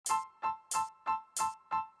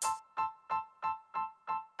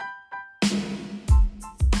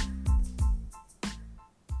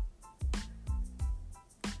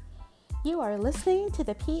You are listening to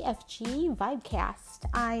the PFG Vibecast.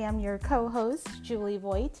 I am your co-host, Julie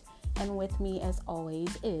Voigt, and with me, as always,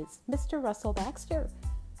 is Mr. Russell Baxter.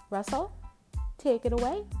 Russell, take it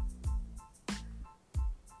away.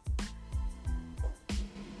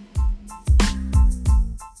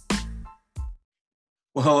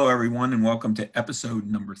 Well, hello, everyone, and welcome to episode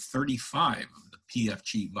number 35 of the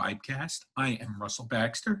PFG Vibecast. I am Russell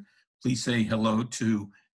Baxter. Please say hello to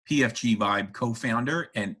PFG Vibe co-founder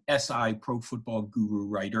and SI Pro Football Guru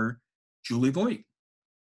writer, Julie Voigt.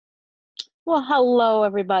 Well, hello,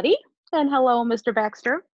 everybody, and hello, Mr.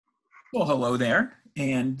 Baxter. Well, hello there,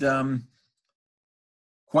 and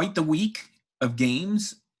quite the week of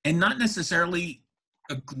games, and not necessarily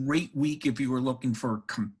a great week if you were looking for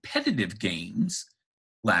competitive games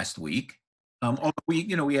last week. Although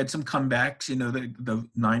we had some comebacks. The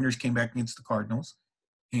Niners came back against the Cardinals,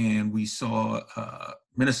 and we saw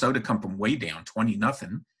Minnesota come from way down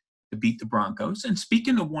 20-0 to beat the Broncos. And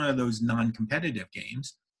speaking of one of those non-competitive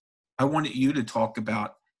games, I wanted you to talk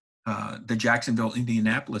about the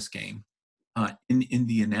Jacksonville-Indianapolis game in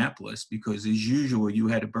Indianapolis, because as usual, you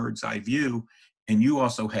had a bird's eye view, and you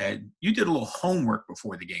did a little homework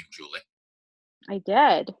before the game, Julie. I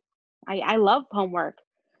did. I love homework.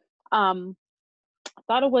 Thought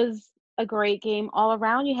it was a great game all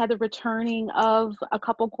around. You had the returning of a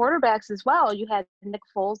couple quarterbacks as well. You had Nick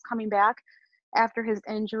Foles coming back after his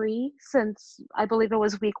injury since, I believe it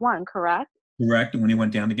was week 1, correct? Correct, and when he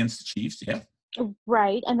went down against the Chiefs, yeah.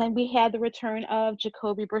 Right, and then we had the return of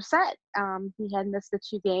Jacoby Brissett. He had missed the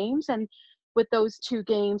 2 games, and with those 2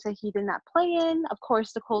 games that he did not play in, of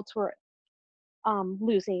course, the Colts were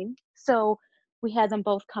losing. So we had them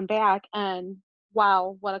both come back, and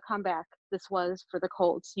wow, what a comeback this was for the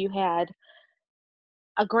Colts. You had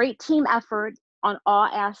a great team effort on all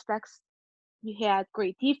aspects. You had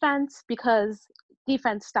great defense because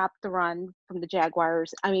defense stopped the run from the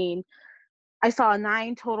Jaguars. I mean, I saw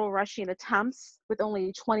 9 total rushing attempts with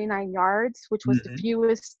only 29 yards, which was the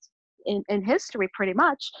fewest in history pretty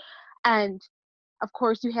much. And of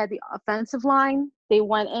course, you had the offensive line. They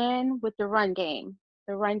went in with the run game.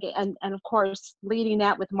 And of course, leading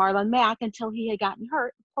that with Marlon Mack until he had gotten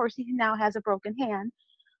hurt. Of course, he now has a broken hand.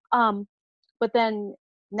 But then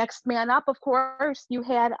next man up, of course, you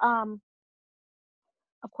had, you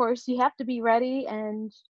have to be ready,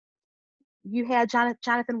 and you had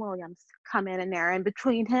Jonathan Williams come in there. And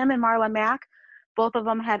between him and Marlon Mack, both of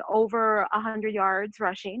them had over 100 yards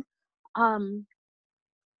rushing. Of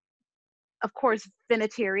course,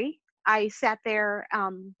 Vinatieri. I sat there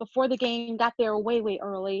before the game, got there way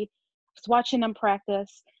early, was watching them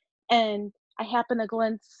practice, and I happened to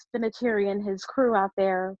glimpse Vinatieri and his crew out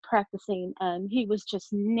there practicing, and he was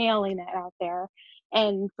just nailing it out there.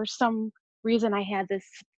 And for some reason, I had this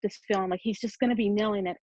feeling like he's just going to be nailing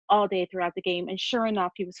it all day throughout the game. And sure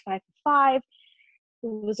enough, he was 5 for 5. It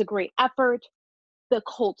was a great effort. The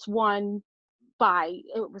Colts won by,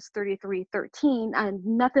 it was 33-13, and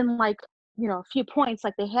nothing like, a few points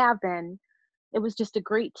like they have been. It was just a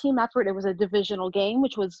great team effort. It was a divisional game,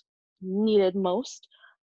 which was needed most.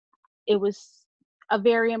 It was a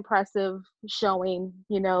very impressive showing.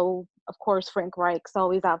 Of course, Frank Reich's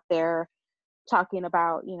always out there talking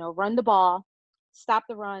about, run the ball, stop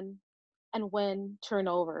the run, and win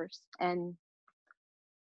turnovers. And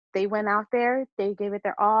they went out there, they gave it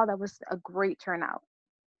their all. That was a great turnout.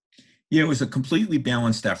 Yeah, it was a completely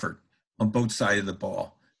balanced effort on both sides of the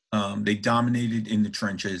ball. They dominated in the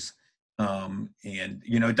trenches. And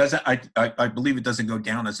it doesn't, I believe it doesn't go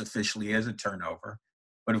down as officially as a turnover,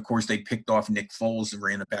 but of course they picked off Nick Foles and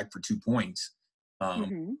ran it back for 2 points.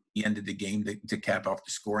 The end of the game to cap off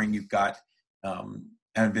the scoring. You've got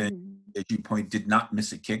Evan, as you point, did not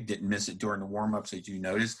miss a kick, didn't miss it during the warm-ups, as you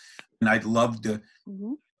noticed. And I'd love to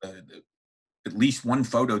at least one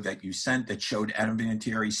photo that you sent that showed Adam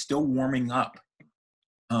Vinatieri still warming up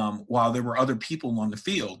while there were other people on the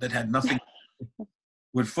field that had nothing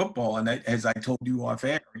with football. And as I told you off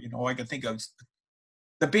air, I could think of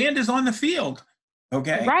the band is on the field,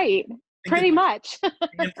 okay? Right, pretty much.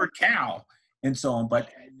 And for Cal and so on. But,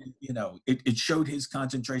 it showed his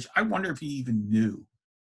concentration. I wonder if he even knew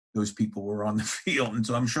those people were on the field. And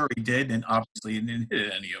so I'm sure he did, and obviously he didn't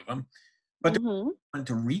hit any of them. But I wanted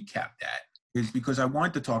to recap that is because I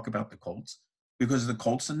wanted to talk about the Colts, because the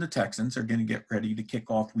Colts and the Texans are going to get ready to kick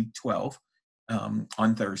off week 12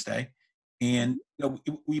 on Thursday. And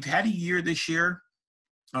we've had a year this year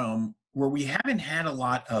where we haven't had a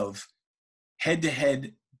lot of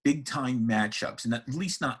head-to-head big-time matchups, and at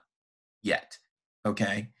least not yet,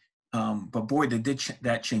 okay? But boy,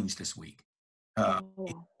 that changed this week.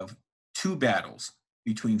 Of 2 battles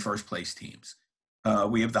between first-place teams.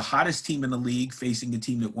 We have the hottest team in the league facing a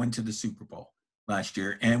team that went to the Super Bowl last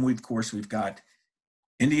year. And of course, we've got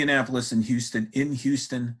Indianapolis and Houston in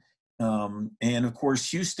Houston. And of course,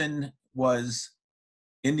 Houston was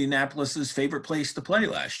Indianapolis's favorite place to play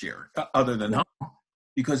last year, other than home,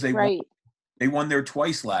 because they won there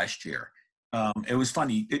twice last year. It was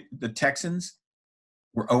funny. The Texans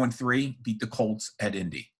were 0-3, beat the Colts at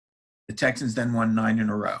Indy. The Texans then won 9 in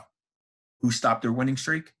a row. Who stopped their winning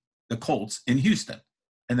streak? The Colts in Houston.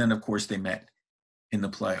 And then, of course, they met in the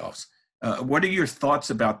playoffs. What are your thoughts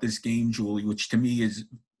about this game, Julie, which to me is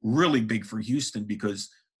really big for Houston, because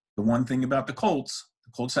the one thing about the Colts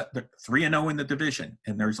are 3-0 in the division,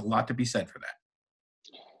 and there's a lot to be said for that.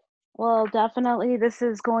 Well, definitely this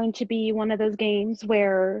is going to be one of those games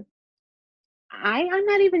where I'm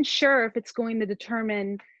not even sure if it's going to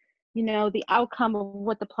determine, the outcome of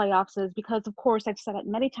what the playoffs is, because of course I've said it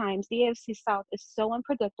many times, the AFC South is so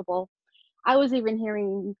unpredictable. I was even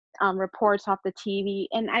hearing reports off the TV,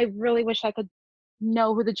 and I really wish I could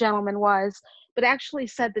know who the gentleman was, but actually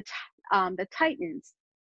said the Titans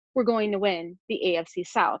were going to win the AFC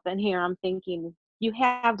South. And here I'm thinking, you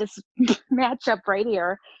have this matchup right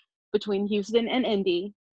here between Houston and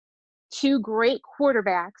Indy, two great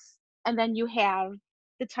quarterbacks, and then you have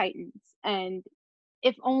the Titans. And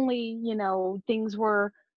if only, things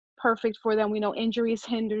were perfect for them. We know injuries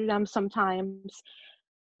hinder them sometimes.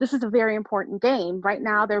 This is a very important game. Right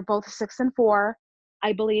now, they're both 6-4.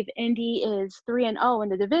 I believe Indy is 3-0 in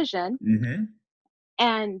the division. Mm-hmm.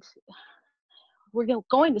 And we're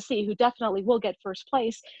going to see who definitely will get first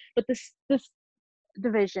place. But this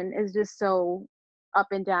division is just so up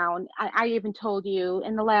and down. I even told you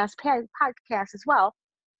in the last podcast as well,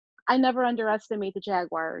 I never underestimate the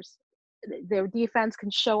Jaguars. Their defense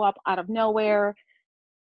can show up out of nowhere.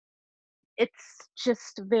 It's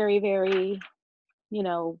just very, very,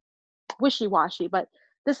 wishy-washy. But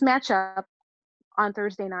this matchup on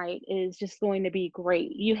Thursday night is just going to be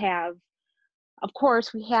great. Of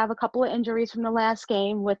course, we have a couple of injuries from the last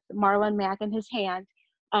game with Marlon Mack in his hand.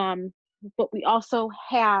 But we also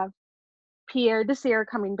have Pierre Desir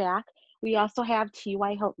coming back. We also have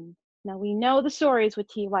T.Y. Hilton. Now, we know the stories with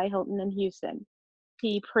T.Y. Hilton in Houston.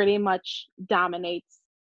 He pretty much dominates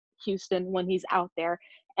Houston when he's out there.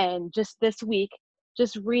 And just this week,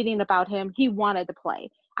 just reading about him, he wanted to play.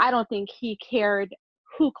 I don't think he cared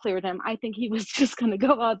who cleared him. I think he was just going to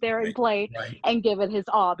go out there and play and give it his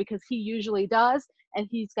all, because he usually does. And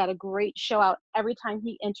he's got a great show out every time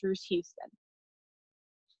he enters Houston.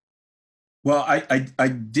 Well, I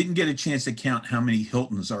didn't get a chance to count how many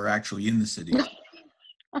Hiltons are actually in the city.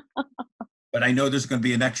 But I know there's going to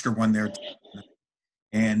be an extra one there.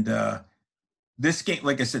 And this game,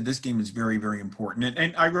 like I said, this game is very, very important.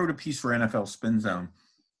 And I wrote a piece for NFL Spin Zone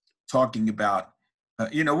talking about,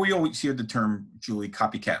 we always hear the term, Julie,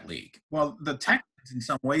 copycat league. Well, the Texans, in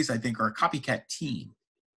some ways, I think, are a copycat team.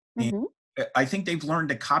 Mm-hmm. And I think they've learned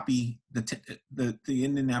to copy the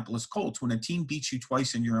Indianapolis Colts. When a team beats you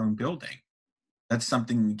twice in your own building, that's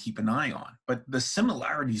something to keep an eye on. But the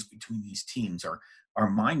similarities between these teams are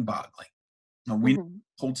mind-boggling. We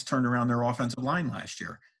Colts turned around their offensive line last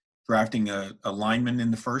year, drafting a lineman in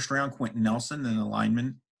the first round, Quentin Nelson, and a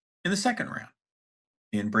lineman in the second round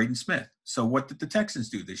in Braden Smith. So what did the Texans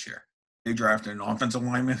do this year? They drafted an offensive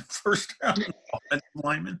lineman in the first round, and an offensive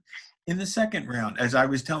lineman in the second round. As I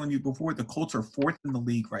was telling you before, the Colts are 4th in the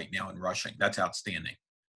league right now in rushing. That's outstanding.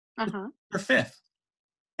 Uh-huh. They're 5th.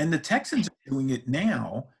 And the Texans are doing it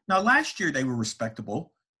now. Now, last year they were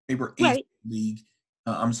respectable. They were 8th in the league.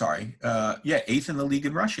 8th in the league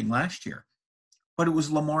in rushing last year. But it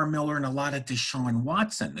was Lamar Miller and a lot of Deshaun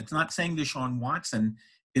Watson. It's not saying Deshaun Watson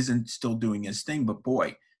isn't still doing his thing, but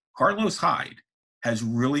boy, Carlos Hyde has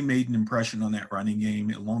really made an impression on that running game,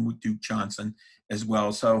 along with Duke Johnson as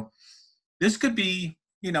well. So this could be,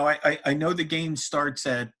 I know the game starts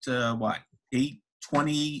at 8:20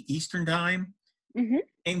 Eastern time. Mm-hmm.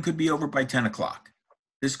 Game could be over by 10 o'clock.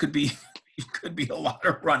 This could be a lot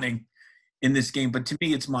of running in this game, but to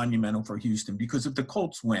me, it's monumental for Houston, because if the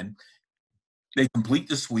Colts win, they complete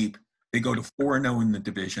the sweep. They go to 4-0 in the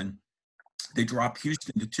division. They drop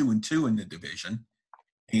Houston to 2-2 in the division.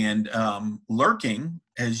 And lurking,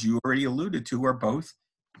 as you already alluded to, are both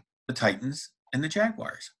the Titans and the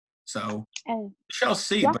Jaguars. So we shall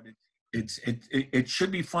see, but it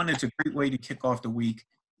should be fun. It's a great way to kick off the week.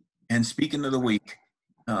 And speaking of the week,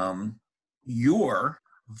 your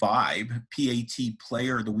Vibe PAT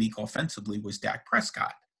Player of the Week offensively was Dak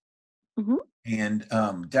Prescott. Mm-hmm.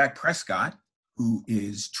 And Dak Prescott, who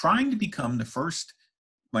is trying to become the first,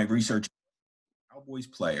 my research, Cowboys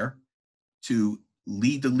player to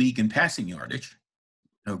lead the league in passing yardage,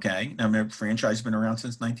 Okay. Now, the franchise has been around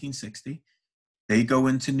since 1960. They go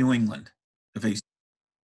into New England to face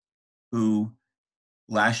who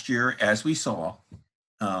last year, as we saw,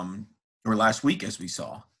 or last week, as we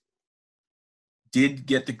saw, did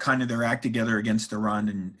get the kind of their act together against the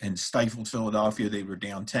run and stifled Philadelphia. They were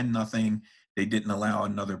down 10-0. They didn't allow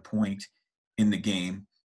another point in the game.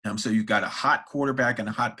 So you've got a hot quarterback and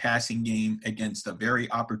a hot passing game against a very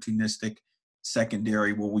opportunistic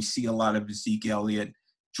secondary where we see a lot of Zeke Elliott.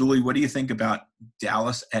 Julie, what do you think about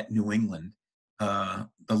Dallas at New England, the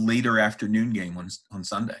later afternoon game on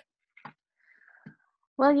Sunday?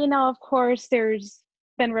 Well, of course, there's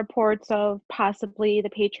been reports of possibly the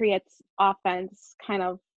Patriots offense kind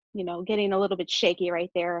of, getting a little bit shaky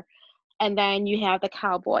right there. And then you have the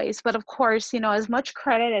Cowboys. But of course, as much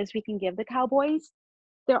credit as we can give the Cowboys,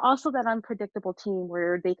 they're also that unpredictable team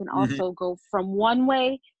where they can Mm-hmm. also go from one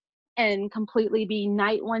way and completely be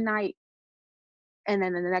night one night, and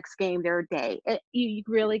then in the next game they're a day. You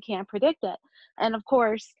really can't predict it. And of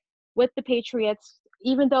course, with the Patriots,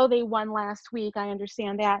 even though they won last week, I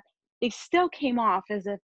understand that they still came off as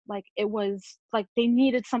if like it was like they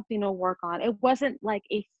needed something to work on. It wasn't like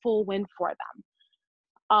a full win for them.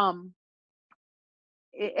 Um,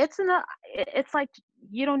 it's like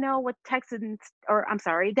you don't know what Texans or I'm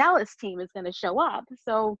sorry, Dallas team is going to show up.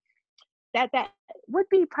 So that would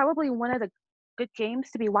be probably one of the good games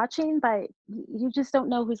to be watching, but you just don't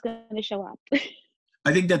know who's going to show up.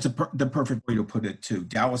 I think that's the perfect way to put it, too.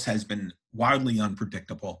 Dallas has been wildly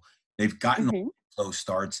unpredictable. They've gotten Hmm. slow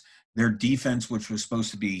starts. Their defense, which was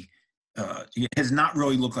supposed to be, has not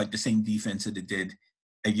really looked like the same defense that it did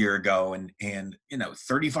a year ago. And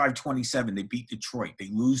 35-27, they beat Detroit. They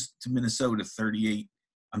lose to Minnesota 28-24.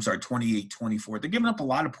 They're giving up a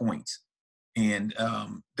lot of points. And,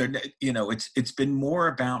 it's been more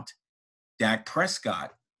about Dak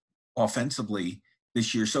Prescott offensively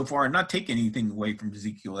this year so far, and not taking anything away from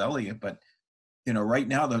Ezekiel Elliott, but right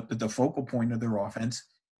now the focal point of their offense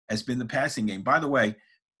has been the passing game. By the way,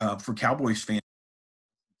 for Cowboys fans,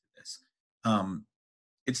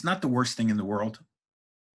 it's not the worst thing in the world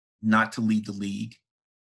not to lead the league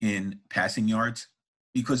in passing yards,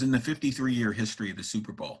 because in the 53-year history of the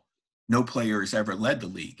Super Bowl, no player has ever led the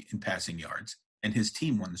league in passing yards, and his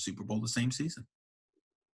team won the Super Bowl the same season.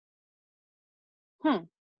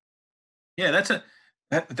 Yeah, that's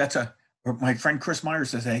a. Or my friend Chris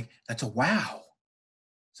Myers says, "Hey, that's a wow."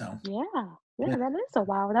 So Yeah, that is a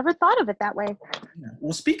wow. Never thought of it that way. yeah.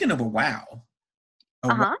 Well, speaking of a wow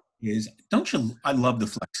Uh-huh. is, don't you? I love the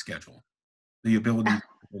flex schedule, the ability to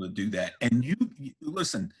be able to do that. And you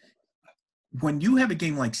listen, when you have a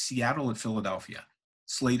game like Seattle at Philadelphia,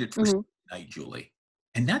 slated for Hmm. night, Julie,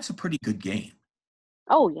 and that's a pretty good game,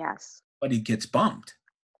 Oh, yes. but it gets bumped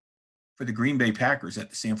for the Green Bay Packers at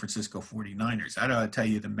the San Francisco 49ers. I don't tell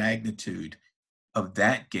you the magnitude of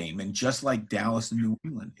that game. And just like Dallas and New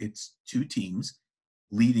England, it's two teams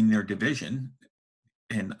leading their division.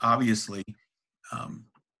 And obviously,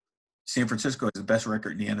 San Francisco has the best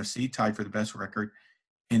record in the NFC, tied for the best record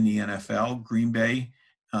in the NFL. Green Bay,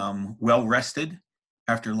 well rested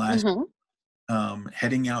after last, Hmm.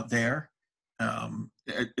 heading out there.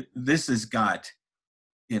 This has got,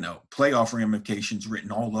 playoff ramifications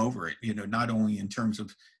written all over it, not only in terms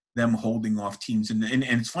of them holding off teams. And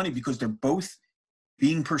it's funny because they're both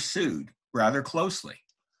being pursued rather closely.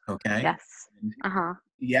 Okay. Yes. And Uh-huh.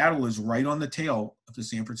 Seattle is right on the tail of the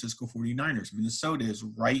San Francisco 49ers. Minnesota is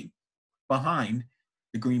right behind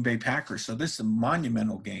the Green Bay Packers. So this is a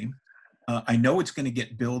monumental game. I know it's going to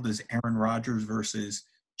get billed as Aaron Rodgers versus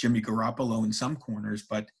Jimmy Garoppolo in some corners,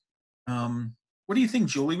 but what do you think,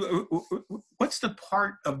 Julie? What's the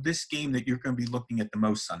part of this game that you're going to be looking at the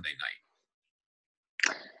most Sunday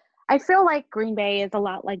night? I feel like Green Bay is a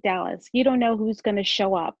lot like Dallas. You don't know who's going to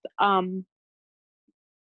show up.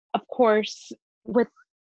 Of course, with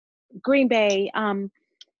Green Bay,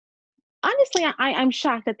 honestly, I'm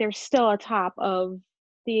shocked that they're still atop of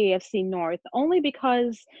the AFC North, only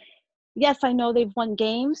because, yes, I know they've won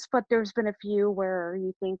games, but there's been a few where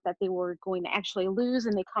you think that they were going to actually lose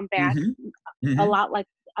and they come back Mm-hmm. a Mm-hmm. lot like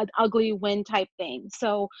an ugly win type thing.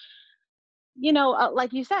 So,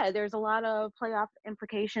 like you said, there's a lot of playoff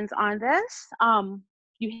implications on this.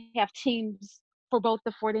 You have teams for both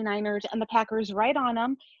the 49ers and the Packers right on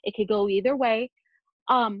them. It could go either way.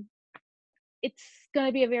 Um, it's going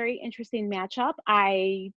to be a very interesting matchup.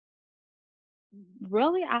 I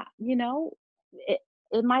really, it,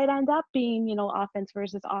 it might end up being, offense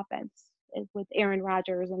versus offense with Aaron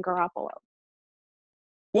Rodgers and Garoppolo.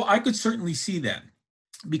 Well, I could certainly see that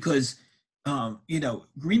because,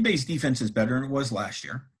 Green Bay's defense is better than it was last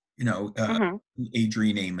year. Hmm.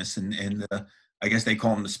 Adrian Amos and I guess they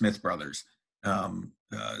call them the Smith brothers,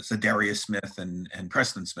 Zadarius Smith and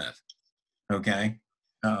Preston Smith. Okay.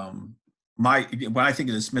 When I think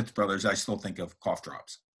of the Smith brothers, I still think of cough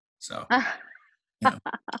drops. So, you know.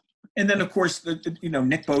 And then, of course,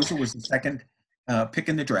 Nick Bosa was the second pick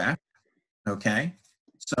in the draft. Okay.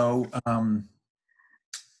 So, all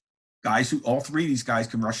three of these guys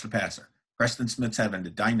can rush the passer. Preston Smith's having a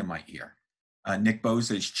dynamite year. Nick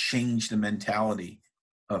Bosa has changed the mentality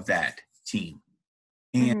of that team.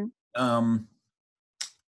 And,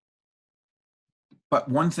 but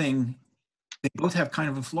one thing, they both have kind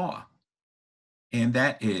of a flaw, and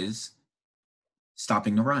that is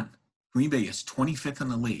stopping the run. Green Bay is 25th in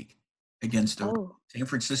the league against the run. San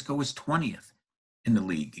Francisco is 20th in the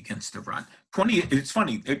league against the run. It's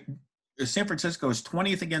funny. San Francisco is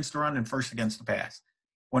 20th against the run and first against the pass.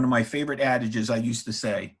 One of my favorite adages I used to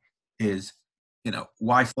say is,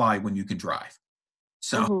 why fly when you can drive?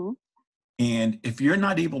 So, and if you're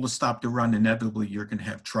not able to stop the run, inevitably you're going to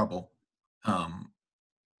have trouble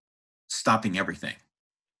stopping everything.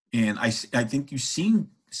 And I think you've seen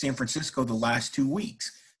San Francisco the last 2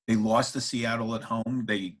 weeks. They lost to Seattle at home.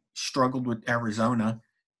 They struggled with Arizona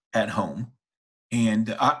at home.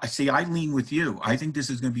 And I lean with you. I think this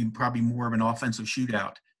is going to be probably more of an offensive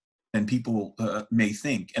shootout than people may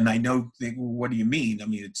think. And I know, what do you mean? I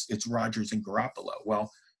mean, it's Rodgers and Garoppolo.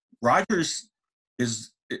 Well, Rodgers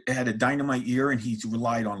had a dynamite year, and he's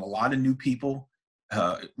relied on a lot of new people,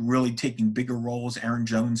 really taking bigger roles. Aaron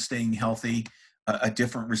Jones staying healthy, a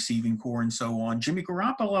different receiving core, and so on. Jimmy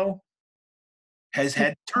Garoppolo has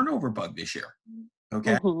had turnover bug this year.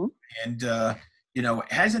 Okay, and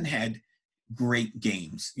hasn't had great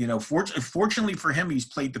games. Fortunately for him, he's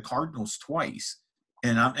played the Cardinals twice,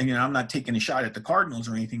 and I'm not taking a shot at the Cardinals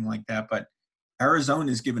or anything like that, but Arizona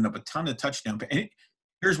has given up a ton of touchdown. And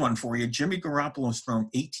here's one for you: Jimmy Garoppolo's thrown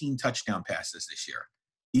 18 touchdown passes this year.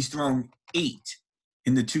 He's thrown 8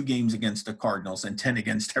 in the 2 games against the Cardinals and 10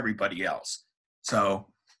 against everybody else. So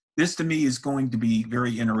this, to me, is going to be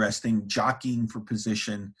very interesting, jockeying for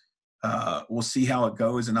position. We'll see how it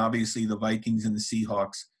goes, and obviously the Vikings and the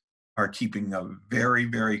Seahawks are keeping a very,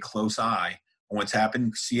 very close eye on what's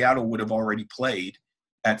happened. Seattle would have already played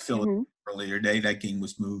at Philadelphia earlier today. That game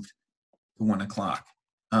was moved to 1:00.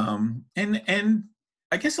 And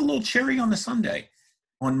I guess a little cherry on the sundae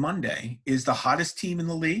on Monday is the hottest team in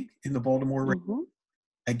the league in the Baltimore Ravens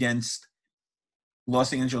against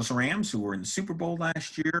Los Angeles Rams, who were in the Super Bowl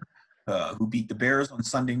last year, who beat the Bears on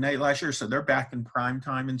Sunday night last year. So they're back in prime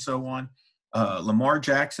time and so on. Lamar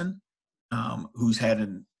Jackson, who's had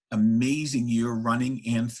an amazing year running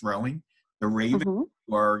and throwing. The Ravens,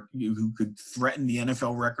 who could threaten the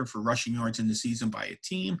NFL record for rushing yards in the season by a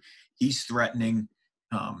team. He's threatening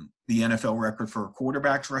the NFL record for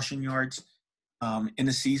quarterbacks rushing yards in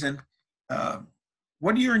the season.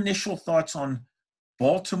 What are your initial thoughts on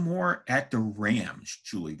Baltimore at the Rams,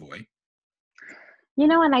 Julie Voigt?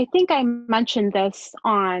 And I think I mentioned this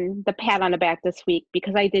on the pat on the back this week,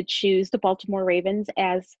 because I did choose the Baltimore Ravens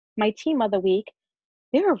as my team of the week.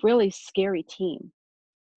 They're a really scary team.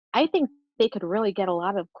 I think they could really get a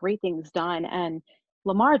lot of great things done. And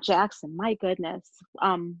Lamar Jackson, my goodness,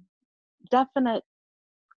 definite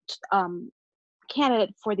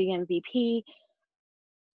candidate for the MVP.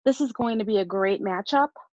 This is going to be a great matchup.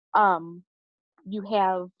 You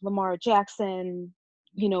have Lamar Jackson,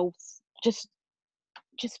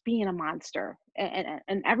 just being a monster,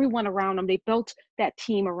 and everyone around him. They built that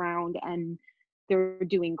team around, and they're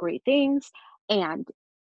doing great things. And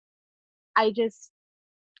I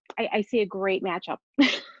see a great matchup.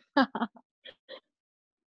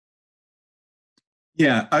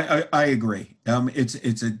 Yeah, I agree.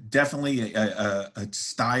 It's definitely a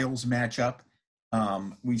styles matchup.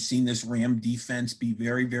 We've seen this Ram defense be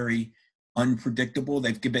very, very unpredictable.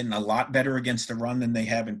 They've been a lot better against the run than they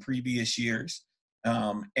have in previous years.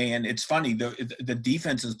 And it's funny, the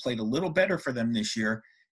defense has played a little better for them this year,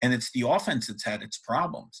 and it's the offense that's had its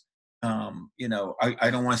problems. I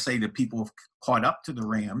don't want to say that people have caught up to the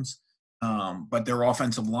Rams, but their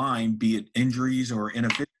offensive line, be it injuries or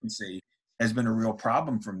inefficiency, has been a real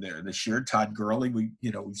problem from there this year. Todd Gurley, we've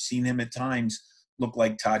seen him at times look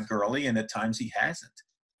like Todd Gurley, and at times he hasn't.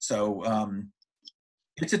 So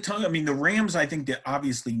it's a ton. I mean, the Rams, I think, they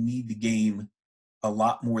obviously need the game a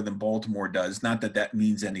lot more than Baltimore does. Not that that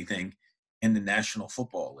means anything in the National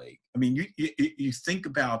Football League. I mean, you think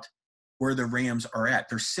about where the Rams are at.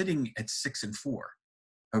 They're sitting at 6-4.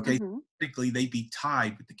 Okay, typically they'd be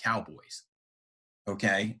tied with the Cowboys.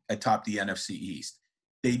 Okay, atop the NFC East,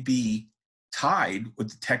 they'd be tied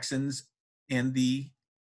with the Texans and the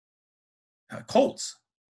Colts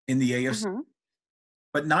in the AFC.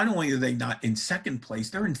 But not only are they not in second place,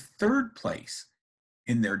 they're in third place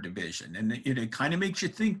in their division. And it kind of makes you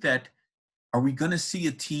think that, are we going to see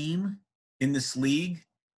a team in this league?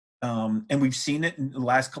 And we've seen it in the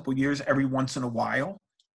last couple of years, every once in a while,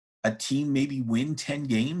 a team maybe win 10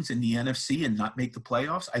 games in the NFC and not make the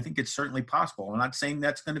playoffs. I think it's certainly possible. I'm not saying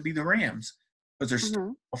that's going to be the Rams, because there's still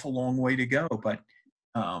an awful long way to go. But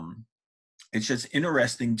it's just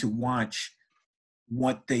interesting to watch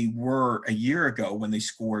what they were a year ago when they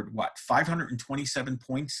scored, 527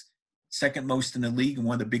 points, second most in the league and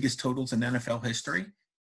one of the biggest totals in NFL history.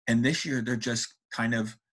 And this year they're just kind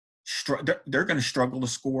of they're going to struggle to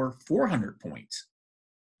score 400 points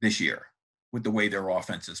this year with the way their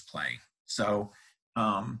offense is playing. So,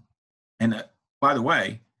 by the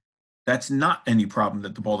way, that's not any problem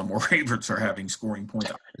that the Baltimore Ravens are having scoring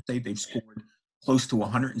points. I would say they've scored close to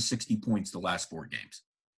 160 points the last 4 games.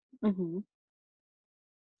 Mm-hmm.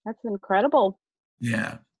 That's incredible.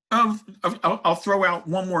 Yeah. I'll throw out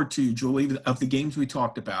one more too, Julie, of the games we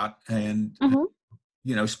talked about. And,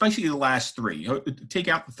 especially the last 3. Take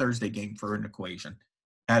out the Thursday game for an equation,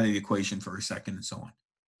 out of the equation for a second and so on.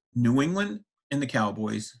 New England and the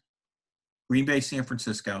Cowboys, Green Bay, San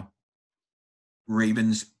Francisco,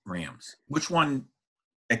 Ravens, Rams. Which one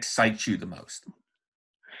excites you the most?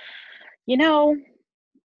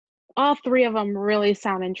 All 3 of them really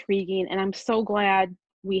sound intriguing, and I'm so glad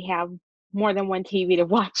we have more than one TV to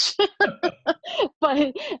watch.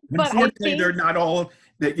 but I think they're not all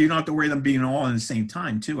that. You don't have to worry them being all at the same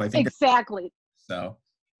time too. I think exactly. So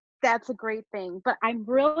that's a great thing. But I'm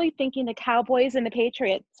really thinking the Cowboys and the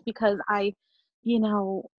Patriots, because I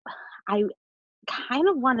kind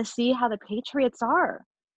of want to see how the Patriots are.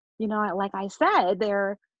 Like I said,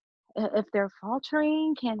 if they're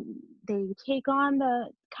faltering, can they take on the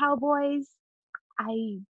Cowboys?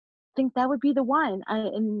 I think that would be the one.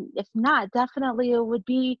 And if not, definitely it would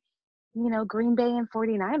be, Green Bay and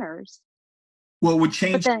 49ers. Well, it would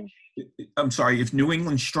change. I'm sorry, if New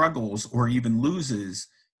England struggles or even loses,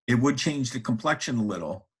 it would change the complexion a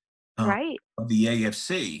little. Right. Of the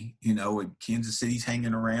AFC, Kansas City's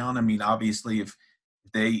hanging around. I mean, obviously, if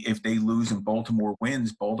they lose and Baltimore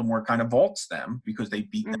wins, Baltimore kind of vaults them because they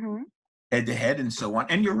beat them head to head and so on.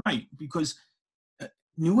 And you're right, because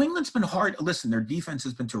New England's been hard. Listen, their defense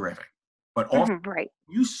has been terrific, but right.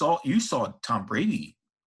 You saw Tom Brady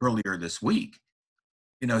earlier this week.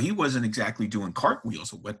 He wasn't exactly doing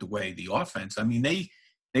cartwheels with the way the offense. I mean,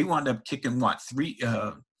 they wound up kicking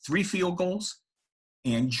 3 field goals,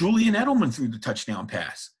 and Julian Edelman threw the touchdown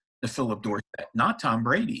pass to Philip Dorsett, not Tom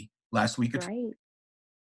Brady last week. Right.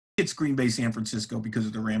 It's Green Bay, San Francisco because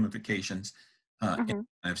of the ramifications in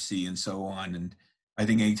NFC and so on. And I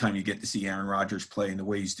think anytime you get to see Aaron Rodgers play and the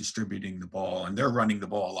way he's distributing the ball, and they're running the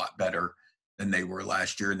ball a lot better than they were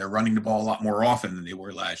last year, and they're running the ball a lot more often than they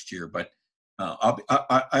were last year. But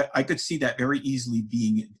I could see that very easily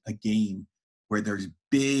being a game where there's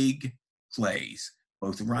big plays,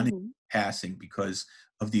 both running and passing, because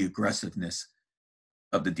of the aggressiveness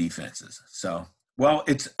of the defenses. So, well,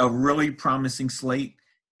 it's a really promising slate.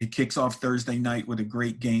 It kicks off Thursday night with a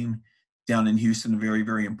great game down in Houston, a very,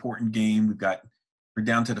 very important game. We're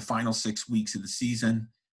down to the final 6 weeks of the season.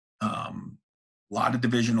 A lot of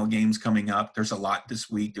divisional games coming up. There's a lot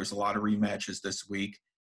this week. There's a lot of rematches this week.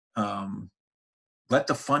 Let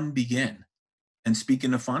the fun begin. And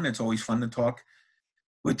speaking of fun, it's always fun to talk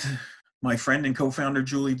with my friend and co-founder,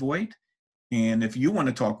 Julie Voigt. And if you want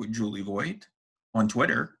to talk with Julie Voigt on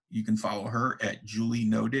Twitter, you can follow her at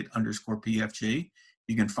JulieNoted_PFG.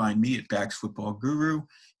 You can find me at Backs Football Guru.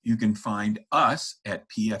 You can find us at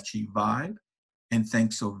PFG Vibe. And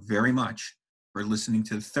thanks so very much for listening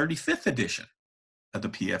to the 35th edition of the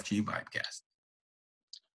PFG Vibecast.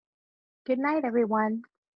 Good night, everyone.